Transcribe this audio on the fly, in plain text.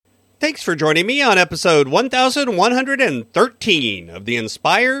Thanks for joining me on episode 1113 of the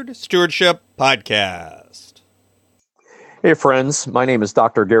Inspired Stewardship Podcast. Hey friends, my name is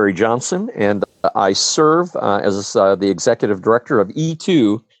Dr. Gary Johnson, and I serve as the Executive Director of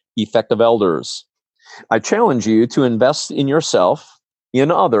E2 Effective Elders. I challenge you to invest in yourself,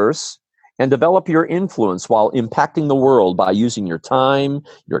 in others, and develop your influence while impacting the world by using your time,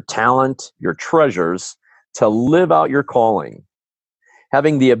 your talent, your treasures to live out your calling.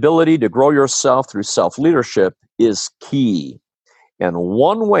 Having the ability to grow yourself through self-leadership is key. And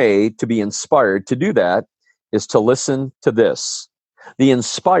one way to be inspired to do that is to listen to this, the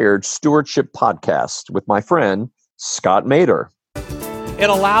Inspired Stewardship Podcast with my friend, Scott Mader. It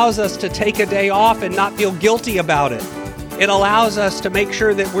allows us to take a day off and not feel guilty about it. It allows us to make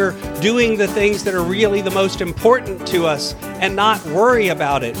sure that we're doing the things that are really the most important to us and not worry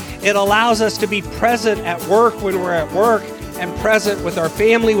about it. It allows us to be present at work when we're at work and present with our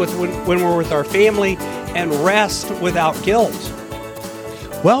family when we're with our family and rest without guilt.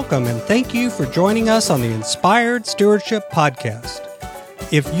 Welcome and thank you for joining us on the Inspired Stewardship Podcast.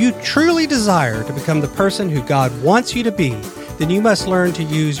 If you truly desire to become the person who God wants you to be, then you must learn to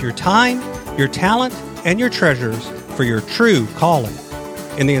use your time, your talent, and your treasures for your true calling.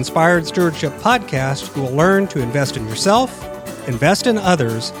 In the Inspired Stewardship Podcast, you will learn to invest in yourself, invest in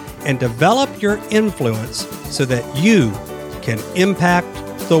others, and develop your influence so that you can impact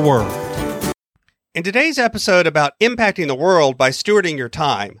the world. In today's episode about impacting the world by stewarding your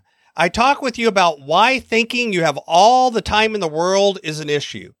time, I talk with you about why thinking you have all the time in the world is an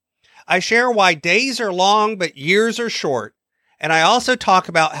issue. I share why days are long but years are short, and I also talk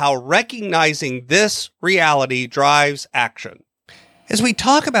about how recognizing this reality drives action. As we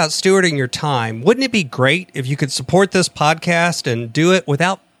talk about stewarding your time, wouldn't it be great if you could support this podcast and do it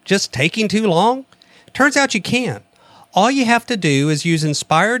without just taking too long? Turns out you can. All you have to do is use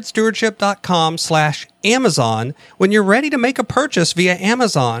inspiredstewardship.com/Amazon when you're ready to make a purchase via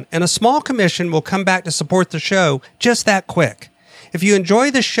Amazon, and a small commission will come back to support the show just that quick. If you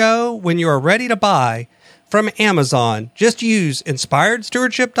enjoy the show when you are ready to buy from Amazon, just use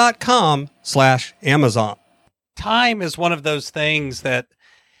inspiredstewardship.com/Amazon. Time is one of those things that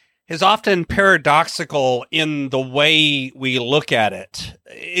is often paradoxical in the way we look at it.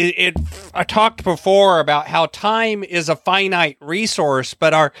 I talked before about how time is a finite resource,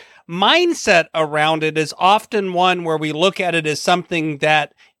 but our mindset around it is often one where we look at it as something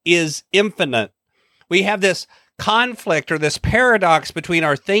that is infinite. We have this conflict or this paradox between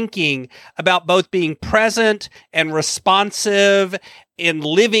our thinking about both being present and responsive in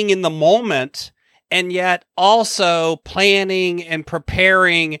living in the moment, and yet also planning and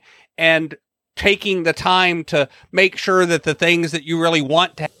preparing and taking the time to make sure that the things that you really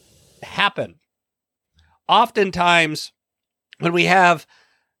want to happen. Oftentimes, when we have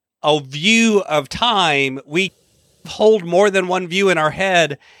a view of time, we hold more than one view in our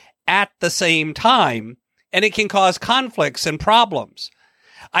head at the same time, and it can cause conflicts and problems.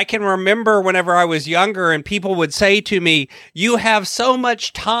 I can remember whenever I was younger and people would say to me, "You have so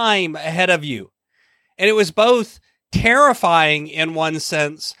much time ahead of you." And it was both terrifying in one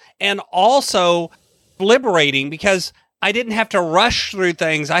sense and also liberating because I didn't have to rush through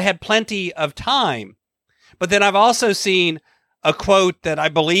things. I had plenty of time. But then I've also seen a quote that I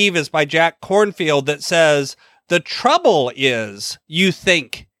believe is by Jack Kornfield that says, "The trouble is you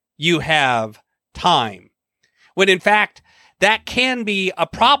think you have time." When in fact, that can be a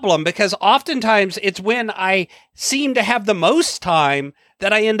problem because oftentimes it's when I seem to have the most time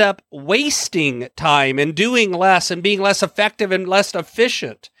that I end up wasting time and doing less and being less effective and less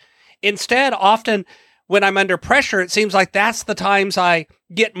efficient. Instead, often when I'm under pressure, it seems like that's the times I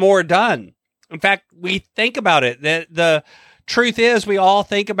get more done. In fact, we think about it. The truth is we all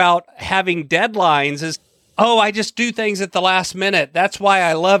think about having deadlines as, oh, I just do things at the last minute. That's why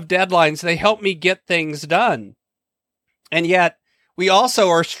I love deadlines. They help me get things done. And yet, we also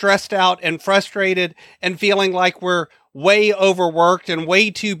are stressed out and frustrated and feeling like we're way overworked and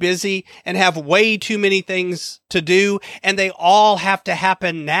way too busy and have way too many things to do, and they all have to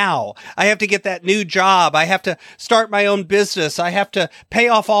happen now. I have to get that new job. I have to start my own business. I have to pay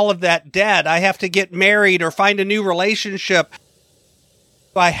off all of that debt. I have to get married or find a new relationship.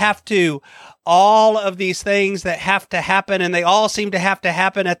 I have to, all of these things that have to happen, and they all seem to have to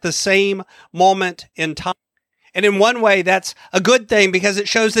happen at the same moment in time. And in one way, that's a good thing because it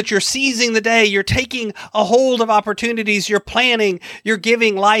shows that you're seizing the day, you're taking a hold of opportunities, you're planning, you're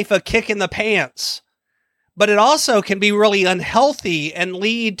giving life a kick in the pants. But it also can be really unhealthy and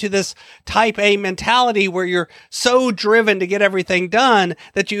lead to this type A mentality where you're so driven to get everything done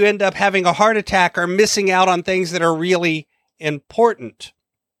that you end up having a heart attack or missing out on things that are really important.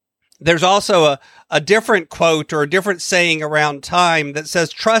 There's also a different quote or a different saying around time that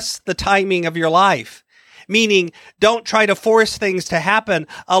says, trust the timing of your life. Meaning, don't try to force things to happen.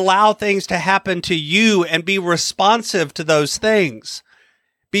 Allow things to happen to you and be responsive to those things.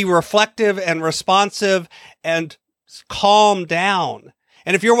 Be reflective and responsive and calm down.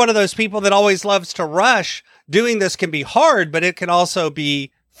 And if you're one of those people that always loves to rush, doing this can be hard, but it can also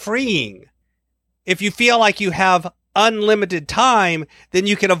be freeing. If you feel like you have unlimited time, then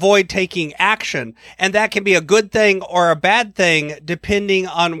you can avoid taking action. And that can be a good thing or a bad thing, depending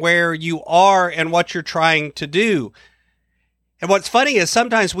on where you are and what you're trying to do. And what's funny is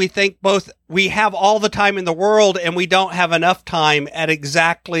sometimes we think both we have all the time in the world and we don't have enough time at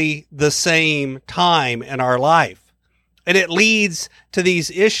exactly the same time in our life. And it leads to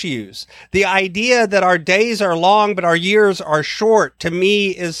these issues. The idea that our days are long, but our years are short, to me,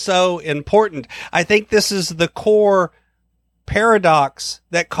 is so important. I think this is the core paradox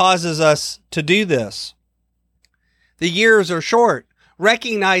that causes us to do this. The years are short,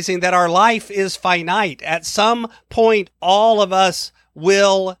 recognizing that our life is finite. At some point, all of us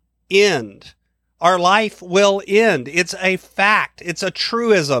will end. Our life will end. It's a fact. It's a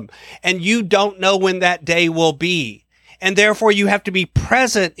truism. And you don't know when that day will be. And therefore, you have to be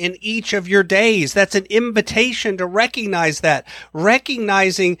present in each of your days. That's an invitation to recognize that.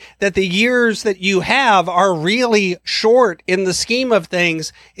 Recognizing that the years that you have are really short in the scheme of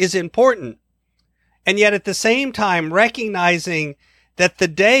things is important. And yet at the same time, recognizing that the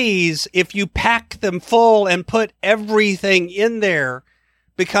days, if you pack them full and put everything in there,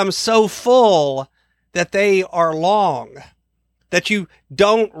 become so full that they are long. That you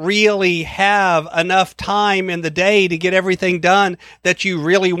don't really have enough time in the day to get everything done that you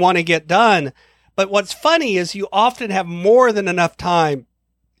really want to get done. But what's funny is you often have more than enough time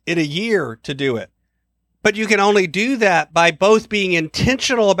in a year to do it. But you can only do that by both being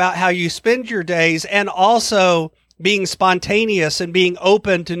intentional about how you spend your days and also being spontaneous and being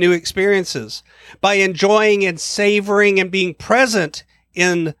open to new experiences. By enjoying and savoring and being present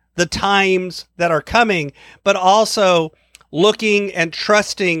in the times that are coming, but also looking and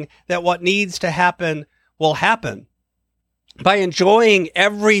trusting that what needs to happen will happen. By enjoying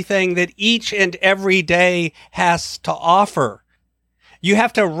everything that each and every day has to offer. You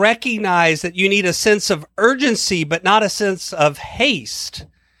have to recognize that you need a sense of urgency, but not a sense of haste.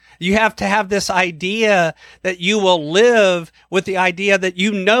 You have to have this idea that you will live with the idea that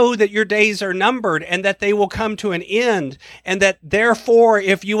you know that your days are numbered and that they will come to an end. And that therefore,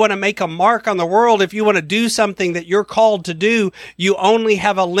 if you want to make a mark on the world, if you want to do something that you're called to do, you only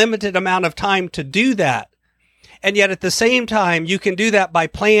have a limited amount of time to do that. And yet at the same time, you can do that by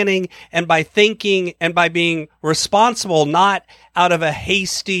planning and by thinking and by being responsible, not out of a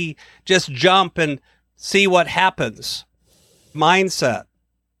hasty, just jump and see what happens mindset.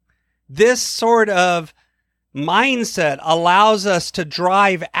 This sort of mindset allows us to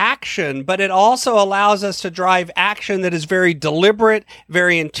drive action, but it also allows us to drive action that is very deliberate,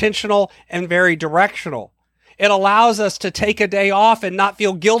 very intentional, and very directional. It allows us to take a day off and not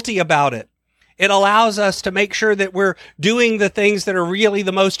feel guilty about it. It allows us to make sure that we're doing the things that are really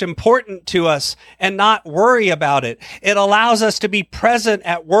the most important to us and not worry about it. It allows us to be present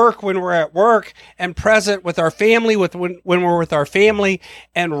at work when we're at work and present with our family when we're with our family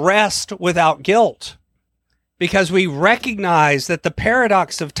and rest without guilt. Because we recognize that the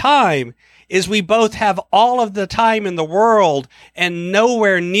paradox of time is we both have all of the time in the world and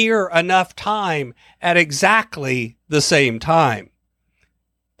nowhere near enough time at exactly the same time.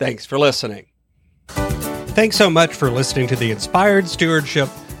 Thanks for listening. Thanks so much for listening to the Inspired Stewardship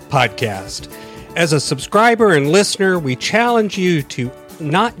Podcast. As a subscriber and listener, we challenge you to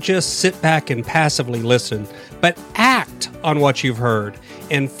not just sit back and passively listen, but act on what you've heard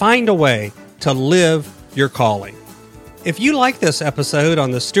and find a way to live your calling. If you like this episode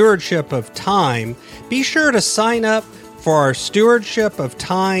on the stewardship of time, be sure to sign up for our Stewardship of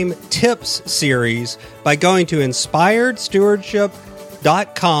Time Tips series by going to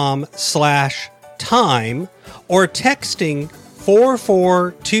inspiredstewardship.com/time or texting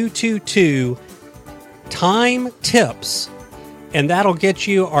 44222 time tips, and that'll get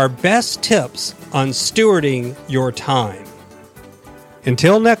you our best tips on stewarding your time.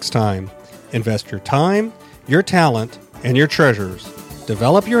 Until next time, invest your time, your talent, and your treasures.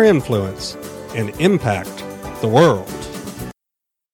 Develop your influence and impact the world.